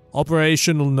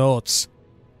 Operational notes.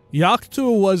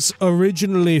 Yaktu was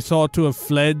originally thought to have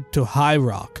fled to High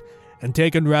Rock and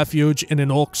taken refuge in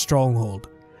an orc stronghold.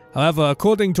 However,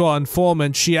 according to our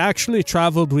informant, she actually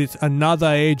traveled with another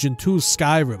agent to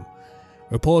Skyrim.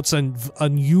 Reports of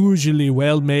unusually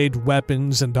well-made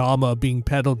weapons and armor being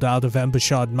peddled out of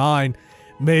Embershard Mine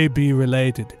may be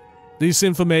related. This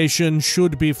information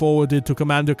should be forwarded to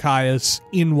Commander Caius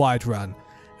in Whiterun,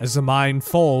 as the mine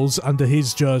falls under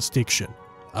his jurisdiction.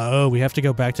 Oh, we have to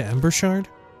go back to Embershard?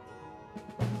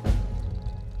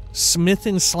 Smith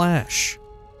and Slash.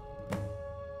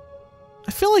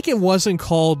 I feel like it wasn't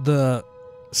called the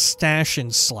Stash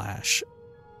and Slash.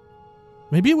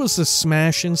 Maybe it was the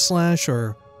Smash and Slash,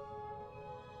 or...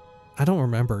 I don't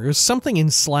remember. It was something in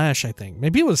Slash, I think.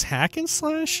 Maybe it was Hack and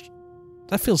Slash?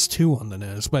 That feels too on the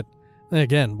nose, but...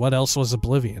 Again, what else was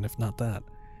Oblivion, if not that?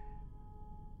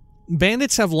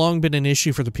 Bandits have long been an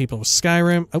issue for the people of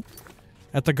Skyrim. Oh.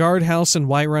 At the guardhouse in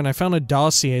Whiterun, I found a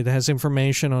dossier that has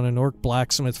information on an orc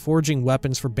blacksmith forging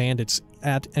weapons for bandits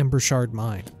at Embershard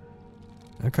Mine.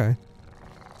 Okay.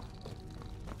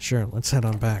 Sure, let's head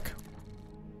on back.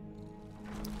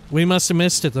 We must have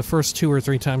missed it the first 2 or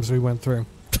 3 times we went through.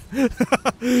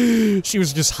 She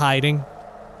was just hiding.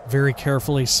 Very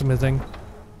carefully smithing.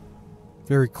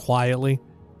 Very quietly.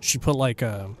 She put like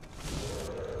a...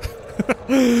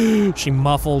 she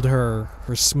muffled her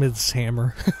smith's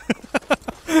hammer.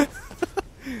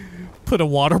 Put a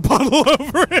water bottle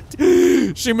over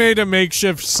it. She made a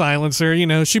makeshift silencer, you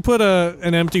know. She put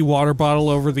an empty water bottle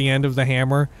over the end of the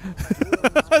hammer.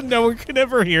 No one could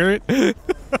ever hear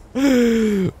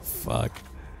it. Fuck.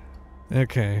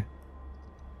 Okay.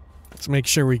 Let's make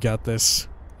sure we got this.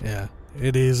 Yeah,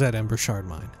 it is at Embershard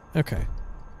Mine. Okay.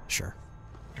 Sure.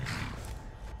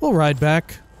 We'll ride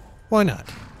back. Why not?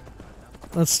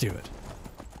 Let's do it.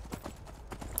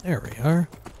 There we are.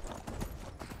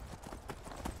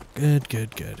 Good,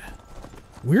 good, good.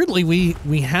 Weirdly,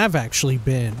 we have actually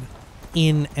been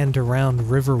in and around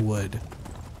Riverwood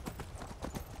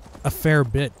a fair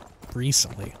bit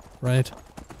recently, right?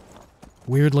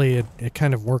 Weirdly, it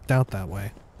kind of worked out that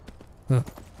way. Huh.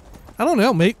 I don't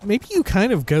know, maybe you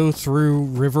kind of go through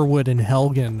Riverwood and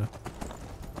Helgen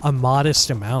a modest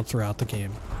amount throughout the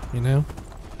game, you know?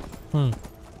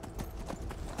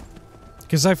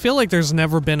 Because I feel like there's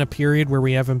never been a period where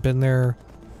we haven't been there,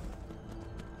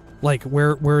 like,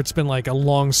 where it's been like a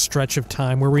long stretch of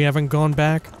time where we haven't gone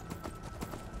back.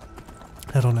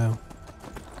 I don't know.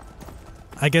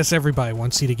 I guess everybody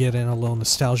wants you to get in a little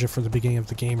nostalgia for the beginning of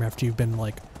the game after you've been,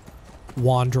 like,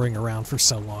 wandering around for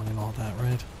so long and all that,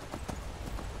 right?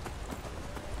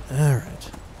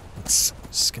 Alright. Let's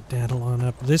skedaddle on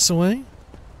up this way.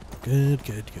 Good,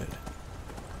 good, good.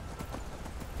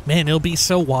 Man, it'll be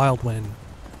so wild when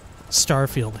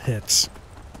Starfield hits.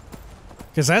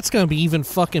 Because that's going to be even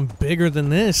fucking bigger than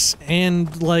this,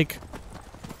 and, like,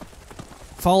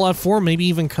 Fallout 4 maybe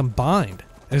even combined,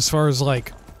 as far as,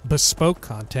 like, bespoke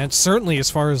content. Certainly as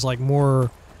far as, like,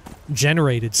 more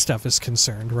generated stuff is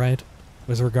concerned, right?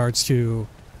 With regards to,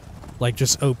 like,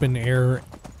 just open air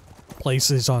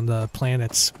places on the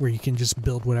planets where you can just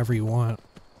build whatever you want,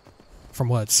 from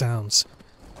what it sounds.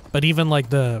 But even, like,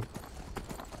 the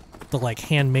like,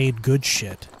 handmade good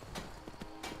shit,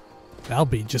 that'll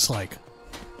be just, like,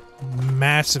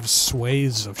 massive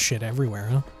swathes of shit everywhere,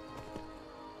 huh?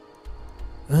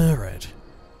 Alright.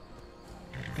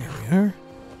 There we are.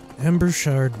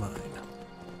 Embershard Mine.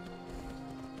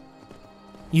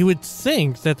 You would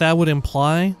think that that would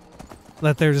imply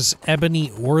that there's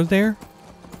ebony ore there,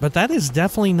 but that is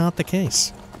definitely not the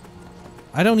case.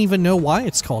 I don't even know why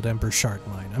it's called Embershard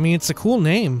Mine. I mean, it's a cool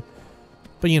name,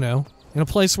 but you know, in a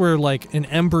place where, like, an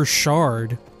ember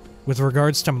shard, with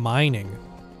regards to mining,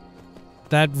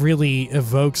 that really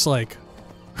evokes, like,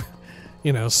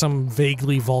 you know, some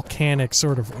vaguely volcanic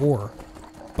sort of ore.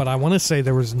 But I want to say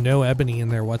there was no ebony in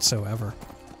there whatsoever.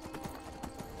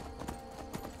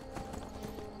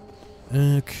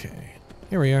 Okay.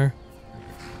 Here we are.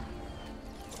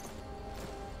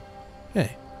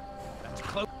 Hey.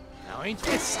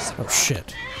 Oh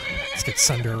shit. Let's get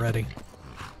Sunder ready.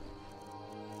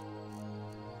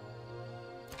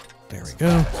 There we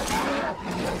go.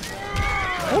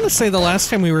 I want to say the last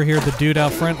time we were here, the dude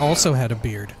out front also had a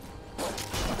beard.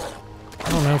 I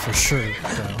don't don't know for sure,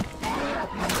 though.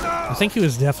 I think he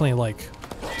was definitely, like,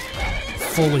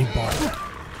 fully bald.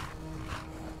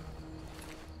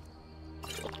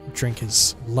 Drink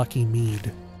his lucky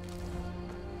mead.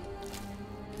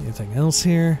 Anything else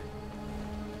here?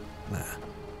 Nah.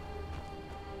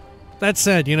 That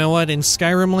said, you know what? In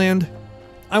Skyrim land,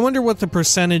 I wonder what the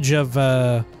percentage of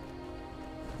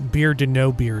beard to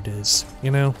no beard is. You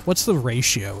know? What's the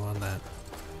ratio on that?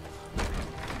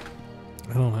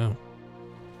 I don't know.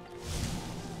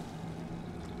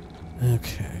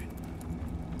 Okay.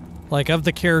 Like, of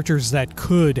the characters that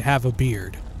could have a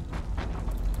beard,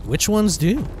 which ones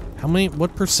do?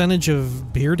 What percentage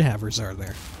of beard havers are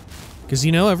there? Because,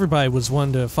 you know, everybody was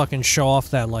one to fucking show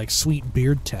off that, like, sweet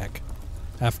beard tech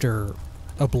after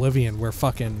Oblivion, where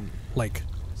fucking, like,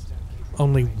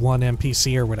 only one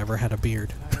NPC or whatever had a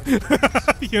beard.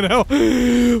 You know?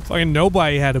 Fucking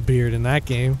nobody had a beard in that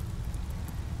game.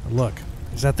 Look,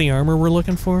 is that the armor we're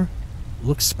looking for?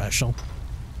 Looks special.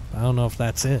 I don't know if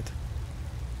that's it.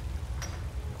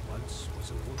 Once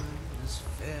was a woman as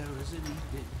fair as an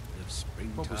evening of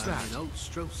springtime. What was that? In Old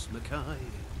Stros Mackay.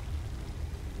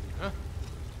 Huh?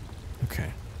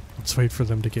 Okay, let's wait for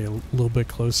them to get a little bit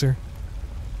closer.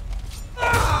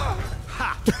 Ha!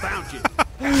 Found you.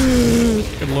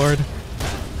 Good lord.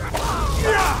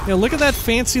 Yeah, look at that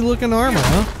fancy looking armor,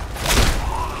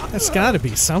 huh? That's gotta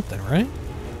be something, right?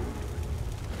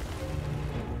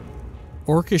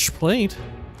 Orcish plate.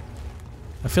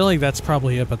 I feel like that's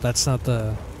probably it, but that's not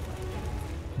the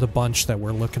bunch that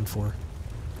we're looking for.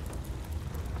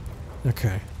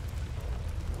 Okay.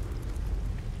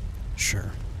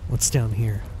 Sure. What's down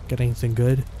here? Got anything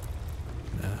good?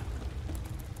 Nah.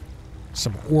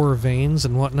 Some ore veins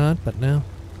and whatnot, but no.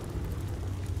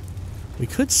 We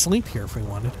could sleep here if we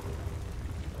wanted.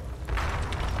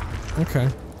 Okay.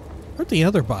 Where'd the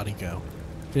other body go?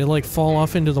 Did it, like, fall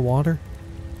off into the water?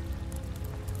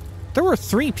 There were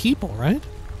 3 people, right?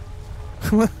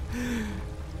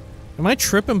 Am I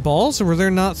tripping balls, or were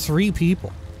there not 3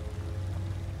 people?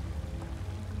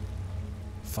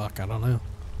 Fuck, I don't know.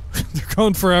 They're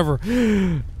going forever.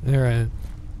 Alright.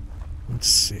 Let's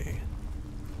see.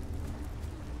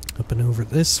 Up and over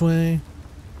this way.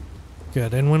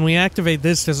 Good, and when we activate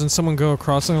this, doesn't someone go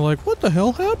across and they're like, what the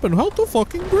hell happened? How'd the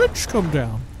fucking bridge come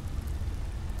down?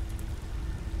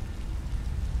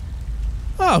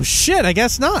 Oh shit, I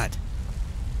guess not.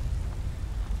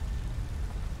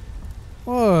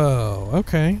 Whoa,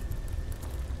 okay.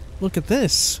 Look at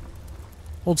this.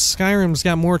 Old Skyrim's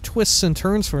got more twists and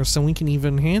turns for us than we can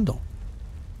even handle.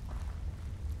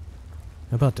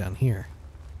 How about down here?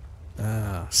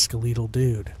 Ah, skeletal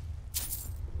dude.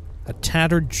 A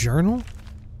tattered journal?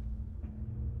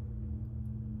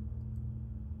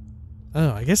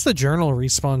 Oh, I guess the journal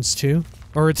respawns too.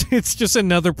 Or it's just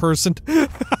another person.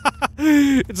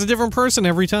 It's a different person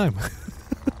every time.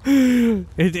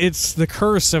 It's the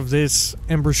curse of this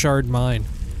Ember Shard mine.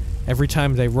 Every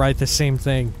time they write the same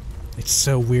thing, it's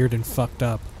so weird and fucked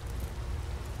up.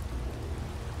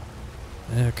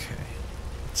 Okay,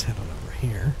 let's head on over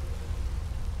here.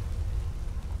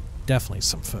 Definitely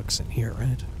some folks in here,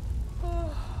 right?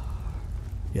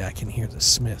 Yeah, I can hear the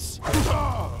smith.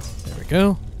 There we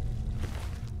go.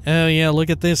 Oh yeah, look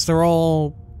at this. They're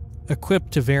all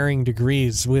equipped to varying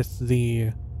degrees with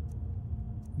the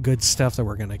good stuff that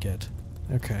we're gonna get.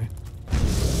 Okay.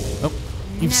 Oh,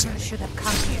 you've seen me. Never should have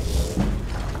come here.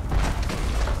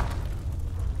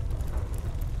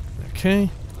 Okay.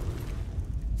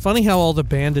 Funny how all the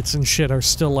bandits and shit are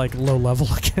still, like, low level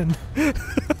again.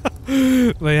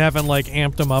 They haven't, like,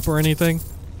 amped them up or anything.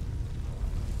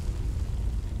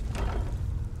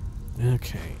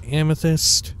 Okay,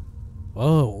 amethyst.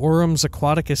 Whoa, Orum's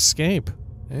Aquatic Escape.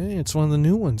 Hey, it's one of the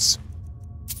new ones.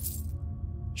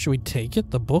 Should we take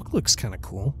it? The book looks kind of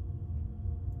cool.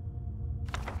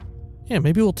 Yeah,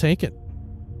 maybe we'll take it.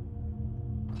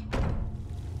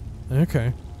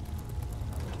 Okay.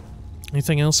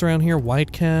 Anything else around here?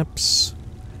 Whitecaps.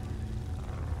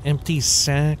 Empty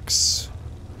sacks.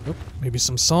 Oh, maybe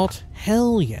some salt?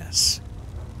 Hell yes.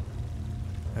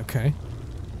 Okay.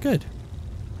 Good.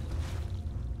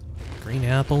 Green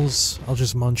apples. I'll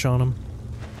just munch on them.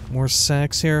 More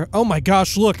sacks here. Oh my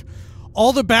gosh, look!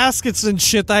 All the baskets and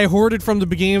shit that I hoarded from the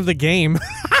beginning of the game.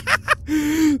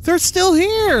 They're still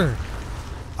here!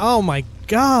 Oh my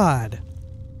god.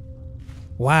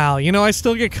 Wow, you know, I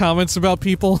still get comments about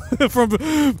people from,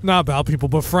 not about people,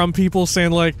 but from people saying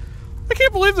like, I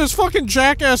can't believe this fucking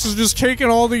jackass is just taking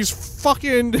all these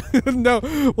fucking,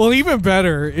 no, well even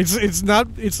better, it's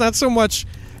not so much,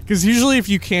 because usually if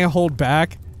you can't hold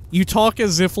back, you talk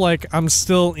as if like I'm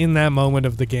still in that moment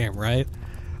of the game, right?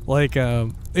 Like,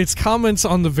 it's comments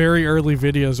on the very early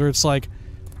videos where it's like,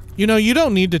 you know, you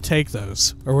don't need to take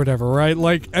those, or whatever, right?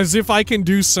 Like, as if I can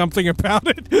do something about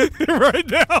it right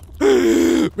now.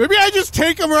 Maybe I just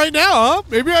take them right now, huh?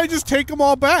 Maybe I just take them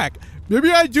all back. Maybe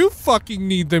I do fucking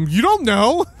need them. You don't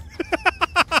know.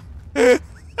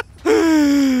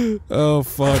 Oh,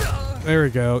 fuck. There we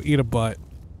go. Eat a butt.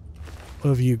 What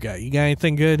have you got? You got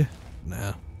anything good?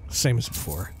 No. Same as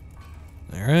before.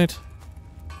 Alright.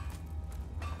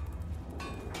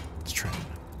 Let's try and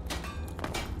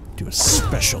do a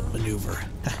special maneuver.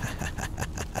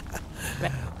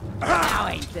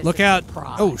 Look out.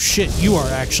 Oh shit, you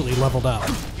are actually leveled up.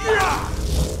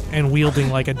 And wielding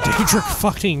like a Daedric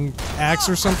fucking axe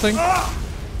or something. No,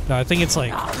 I think it's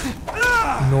like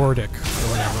Nordic or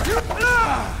whatever.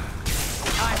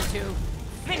 Time to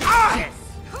finish this.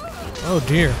 Oh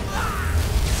dear.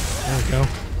 There we go.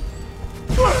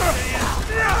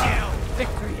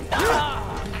 Victory is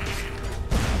ours.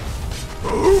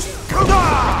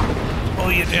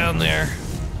 Pull you down there.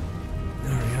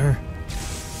 There we are.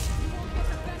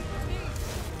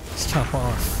 Let's top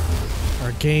off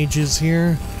our gauges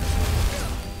here.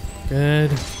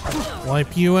 Good.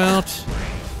 Wipe you out.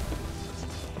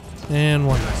 And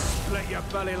one more. Split your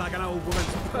belly like an old woman's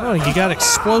Oh, you got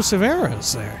explosive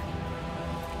arrows there.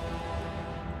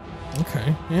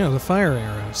 Okay, yeah, the fire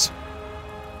arrows.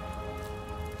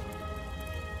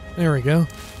 There we go.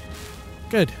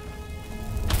 Good.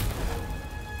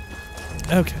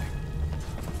 Okay.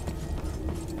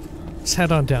 Let's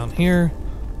head on down here.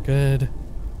 Good.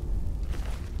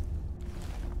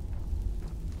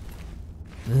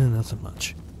 Nothing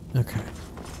much. Okay.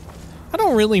 I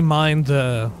don't really mind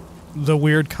the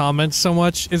weird comments so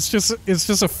much. It's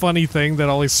just a funny thing that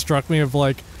always struck me of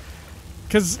like,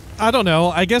 because I don't know.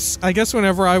 I guess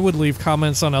whenever I would leave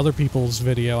comments on other people's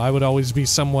video, I would always be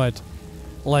somewhat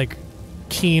like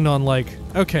keen on like,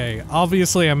 okay,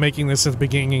 obviously I'm making this at the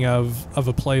beginning of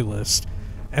a playlist,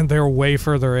 and they're way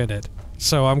further in it,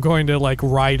 so I'm going to like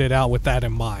write it out with that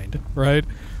in mind, right?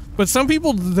 But some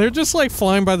people, they're just like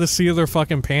flying by the seat of their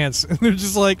fucking pants, and they're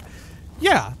just like,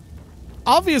 yeah,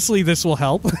 obviously this will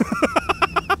help.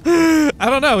 I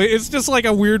don't know. It's just like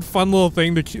a weird, fun little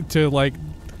thing to like.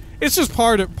 It's just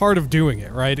part of doing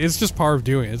it, right? It's just part of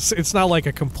doing it. It's not like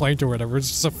a complaint or whatever. It's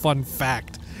just a fun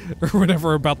fact or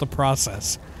whatever about the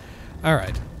process. All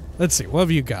right, let's see. What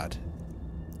have you got?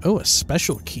 Oh, a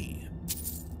special key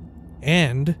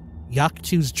and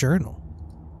Yaktu's journal.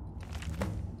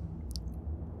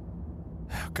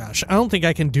 Oh gosh, I don't think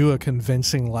I can do a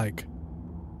convincing like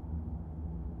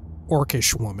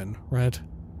orcish woman, right?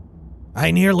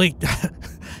 I nearly turned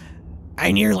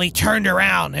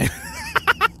around.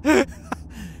 I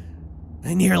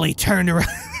nearly turned around.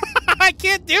 I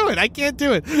can't do it. I can't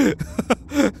do it.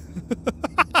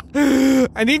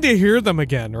 I need to hear them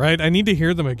again, right? I need to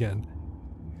hear them again.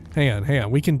 Hang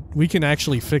on. We can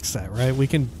actually fix that, right? We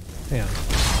can. Hang on.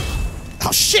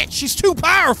 Oh shit! She's too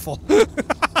powerful.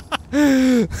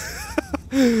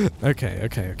 Okay.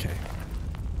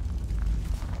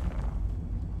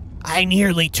 I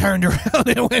nearly turned around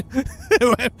and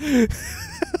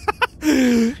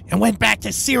went back to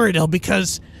Cyrodiil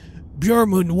because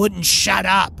Bjormund wouldn't shut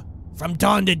up. From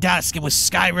dawn to dusk, it was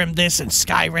Skyrim this and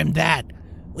Skyrim that.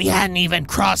 We hadn't even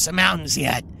crossed the mountains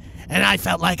yet, and I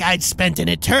felt like I'd spent an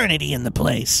eternity in the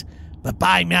place. But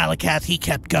by Malakath, he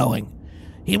kept going.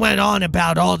 He went on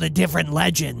about all the different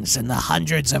legends and the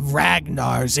hundreds of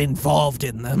Ragnars involved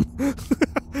in them.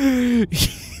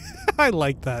 I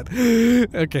like that.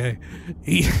 Okay.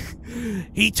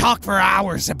 He talked for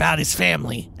hours about his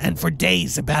family, and for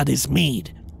days about his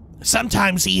mead.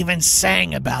 Sometimes he even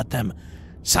sang about them.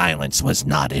 Silence was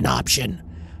not an option.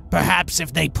 Perhaps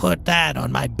if they put that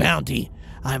on my bounty,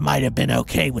 I might have been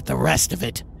okay with the rest of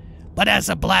it. But as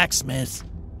a blacksmith,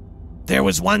 there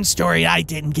was one story I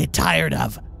didn't get tired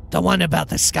of. The one about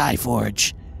the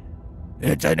Skyforge.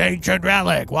 It's an ancient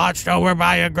relic watched over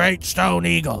by a great stone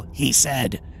eagle, he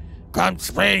said. Come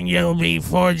spring, you'll be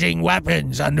forging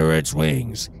weapons under its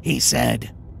wings, he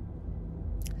said.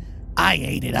 I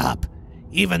ate it up,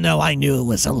 even though I knew it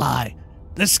was a lie.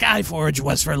 The Skyforge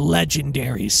was for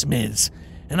legendary smiths,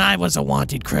 and I was a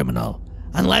wanted criminal.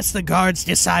 Unless the guards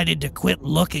decided to quit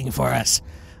looking for us,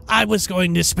 I was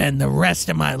going to spend the rest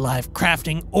of my life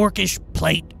crafting orcish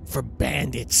plate for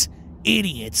bandits,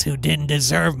 idiots who didn't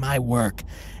deserve my work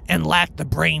and lacked the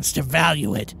brains to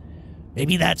value it.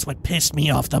 Maybe that's what pissed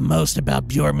me off the most about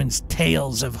Bjormund's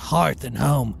tales of hearth and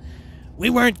home. We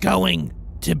weren't going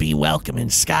to be welcome in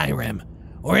Skyrim,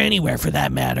 or anywhere for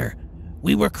that matter.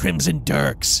 We were Crimson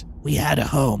Dirks. We had a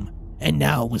home, and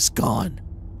now it was gone.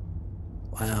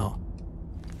 Wow.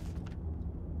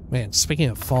 Man, speaking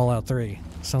of Fallout 3,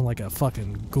 sound like a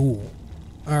fucking ghoul.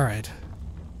 Alright.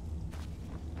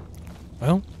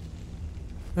 Well.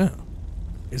 Oh.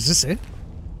 Is this it?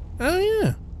 Oh,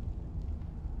 yeah.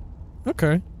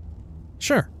 Okay.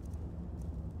 Sure.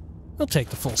 I'll take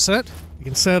the full set. You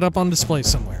can set it up on display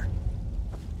somewhere.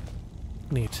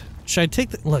 Neat. Should I take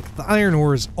the... Look, the iron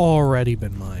ore has already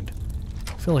been mined.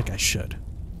 I feel like I should.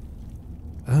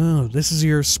 Oh, this is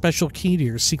your special key to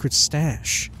your secret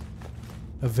stash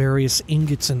of various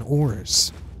ingots and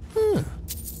ores. Huh.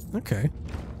 Okay.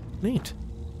 Neat.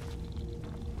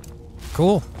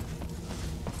 Cool.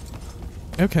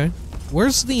 Okay.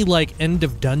 Where's the, like, end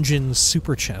of dungeon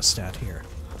super chest at here?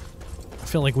 I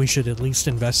feel like we should at least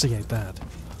investigate that.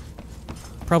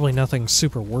 Probably nothing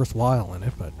super worthwhile in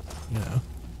it, but, you know,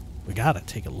 we gotta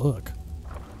take a look.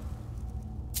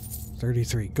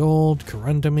 33 gold,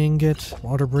 corundum ingot,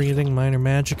 water breathing, minor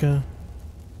magicka.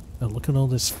 Oh, look at all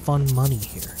this fun money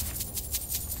here.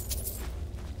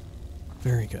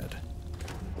 Very good.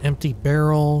 Empty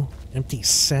barrel, empty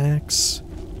sacks.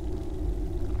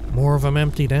 More of them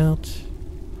emptied out.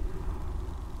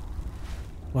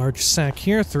 Large sack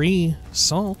here, 3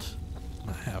 salt.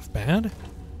 Not half bad.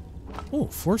 Oh,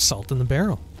 4 salt in the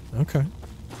barrel. Okay.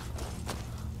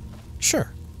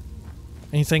 Sure.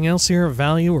 Anything else here of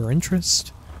value or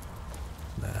interest?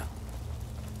 Nah.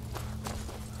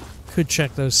 Could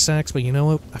check those sacks, but you know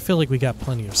what? I feel like we got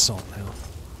plenty of salt now.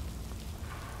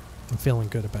 I'm feeling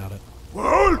good about it.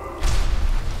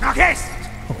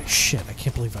 Holy shit, I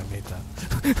can't believe I made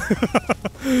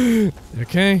that.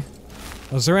 Okay.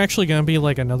 Was there actually gonna be,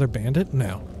 like, another bandit?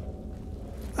 No.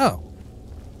 Oh.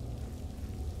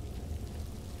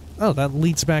 Oh, that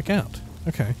leads back out.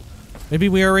 Okay. Maybe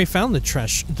we already found the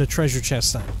treasure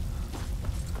chest then.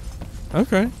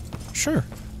 Okay. Sure.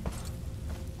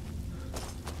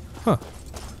 Huh.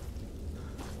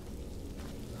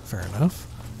 Fair enough.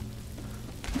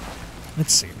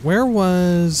 Let's see. Where's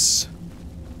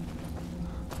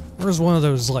one of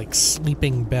those, like,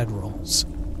 sleeping bedrolls?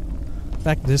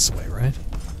 Back this way, right?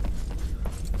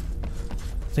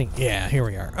 Yeah, here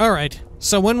we are. Alright,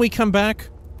 so when we come back,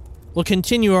 we'll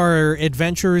continue our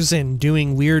adventures in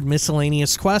doing weird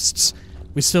miscellaneous quests.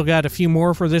 We still got a few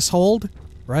more for this hold,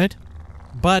 right?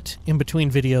 But in between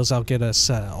videos, I'll get us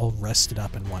all rested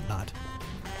up and whatnot.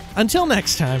 Until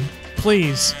next time,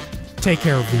 please take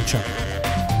care of each other.